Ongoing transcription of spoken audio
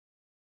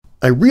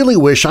I really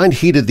wish I'd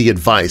heeded the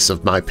advice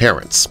of my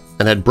parents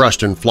and had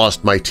brushed and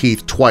flossed my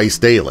teeth twice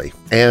daily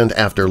and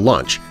after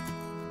lunch.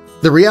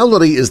 The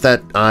reality is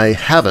that I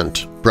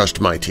haven't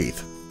brushed my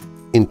teeth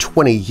in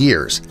 20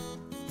 years.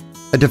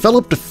 I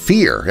developed a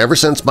fear ever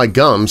since my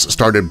gums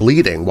started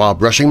bleeding while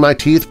brushing my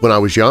teeth when I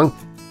was young.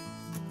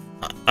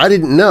 I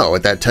didn't know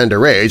at that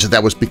tender age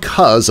that was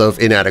because of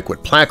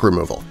inadequate plaque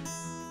removal.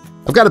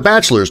 I've got a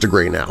bachelor's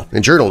degree now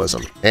in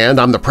journalism, and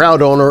I'm the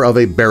proud owner of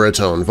a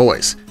baritone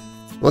voice.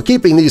 While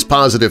keeping these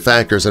positive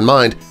factors in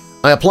mind,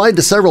 I applied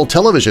to several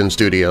television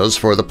studios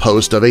for the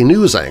post of a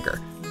news anchor.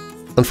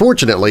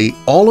 Unfortunately,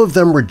 all of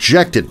them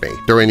rejected me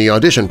during the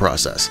audition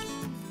process.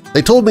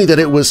 They told me that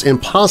it was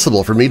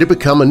impossible for me to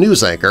become a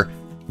news anchor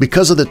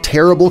because of the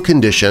terrible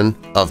condition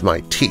of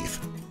my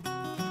teeth.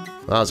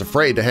 I was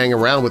afraid to hang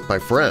around with my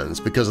friends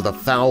because of the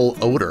foul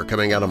odor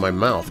coming out of my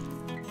mouth.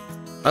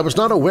 I was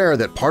not aware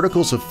that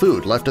particles of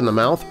food left in the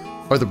mouth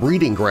are the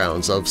breeding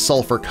grounds of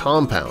sulfur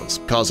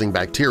compounds causing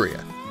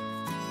bacteria.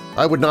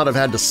 I would not have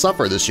had to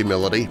suffer this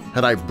humility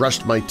had I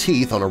brushed my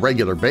teeth on a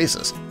regular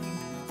basis.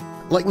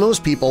 Like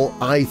most people,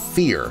 I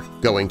fear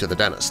going to the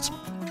dentist.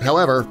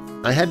 However,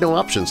 I had no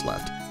options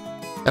left.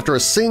 After a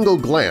single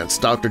glance,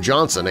 Dr.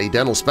 Johnson, a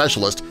dental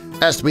specialist,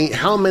 asked me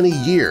how many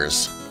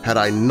years had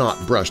I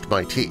not brushed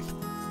my teeth.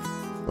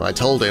 I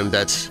told him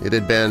that it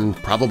had been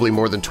probably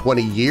more than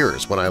 20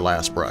 years when I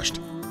last brushed.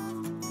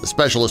 The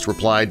specialist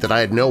replied that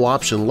I had no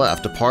option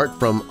left apart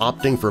from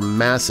opting for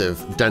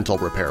massive dental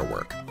repair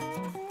work.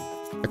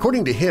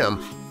 According to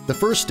him, the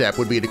first step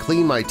would be to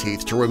clean my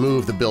teeth to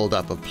remove the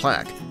buildup of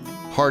plaque,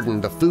 harden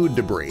the food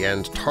debris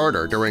and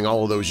tartar during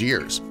all of those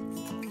years.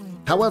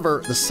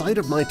 However, the sight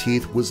of my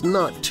teeth was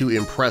not too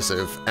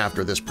impressive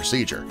after this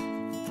procedure.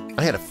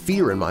 I had a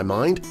fear in my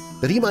mind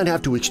that he might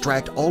have to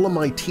extract all of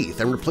my teeth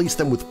and replace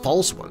them with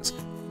false ones.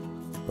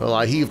 Well,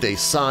 I heaved a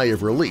sigh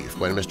of relief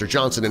when Mr.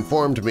 Johnson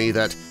informed me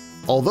that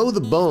although the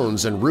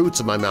bones and roots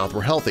of my mouth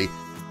were healthy,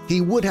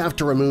 he would have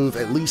to remove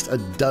at least a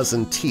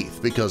dozen teeth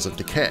because of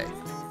decay.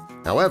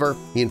 However,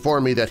 he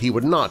informed me that he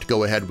would not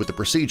go ahead with the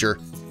procedure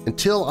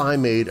until I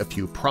made a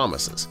few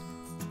promises.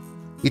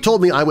 He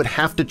told me I would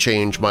have to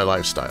change my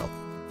lifestyle.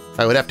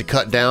 I would have to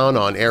cut down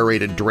on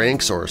aerated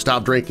drinks or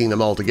stop drinking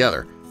them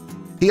altogether.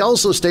 He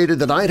also stated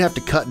that I'd have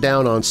to cut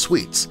down on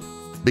sweets,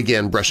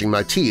 begin brushing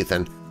my teeth,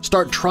 and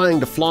start trying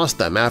to floss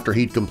them after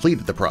he'd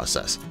completed the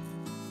process.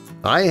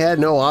 I had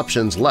no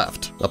options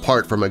left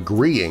apart from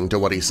agreeing to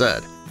what he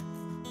said.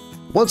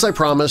 Once I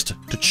promised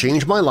to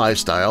change my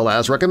lifestyle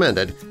as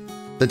recommended,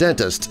 the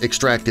dentist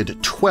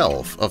extracted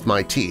 12 of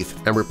my teeth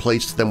and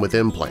replaced them with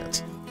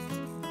implants.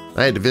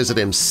 I had to visit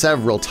him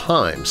several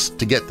times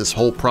to get this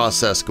whole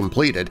process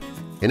completed,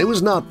 and it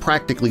was not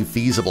practically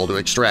feasible to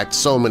extract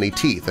so many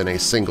teeth in a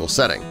single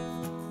setting.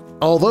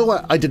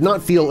 Although I did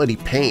not feel any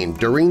pain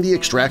during the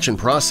extraction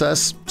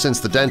process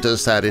since the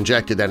dentist had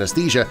injected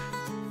anesthesia,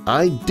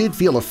 I did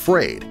feel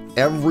afraid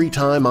every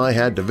time I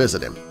had to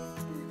visit him.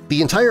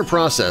 The entire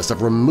process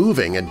of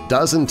removing a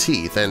dozen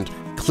teeth and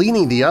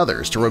cleaning the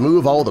others to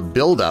remove all the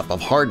buildup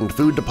of hardened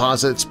food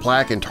deposits,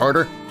 plaque, and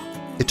tartar,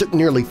 it took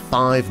nearly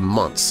 5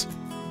 months.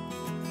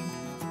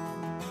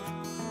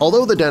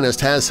 Although the dentist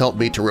has helped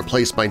me to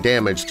replace my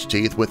damaged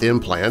teeth with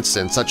implants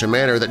in such a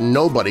manner that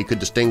nobody could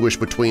distinguish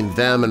between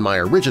them and my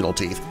original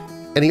teeth,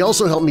 and he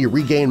also helped me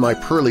regain my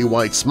pearly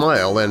white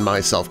smile and my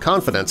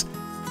self-confidence,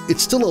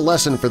 it's still a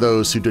lesson for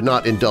those who do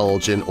not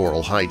indulge in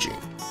oral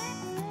hygiene.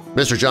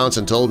 Mr.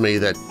 Johnson told me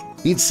that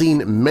he'd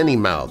seen many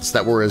mouths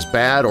that were as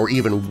bad or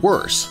even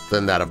worse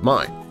than that of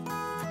mine.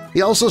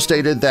 He also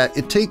stated that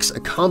it takes a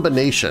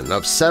combination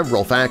of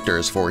several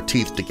factors for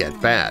teeth to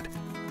get bad.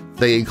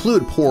 They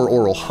include poor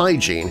oral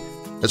hygiene,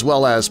 as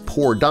well as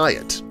poor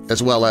diet,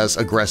 as well as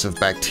aggressive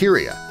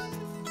bacteria.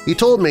 He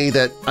told me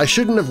that I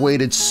shouldn't have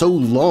waited so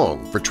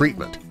long for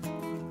treatment.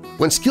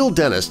 When skilled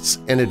dentists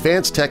and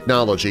advanced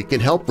technology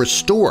can help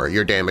restore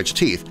your damaged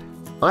teeth,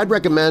 I'd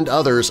recommend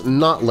others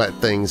not let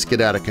things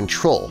get out of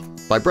control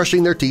by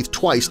brushing their teeth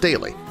twice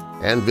daily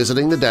and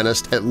visiting the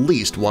dentist at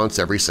least once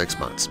every 6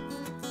 months.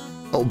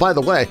 Oh, by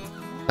the way,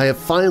 I have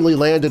finally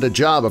landed a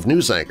job of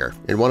news anchor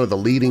in one of the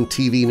leading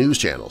TV news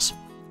channels.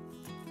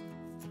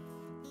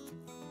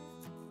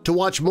 To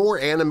watch more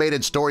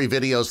animated story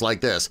videos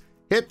like this,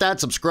 hit that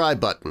subscribe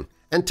button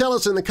and tell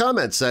us in the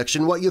comments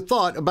section what you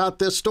thought about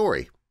this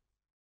story.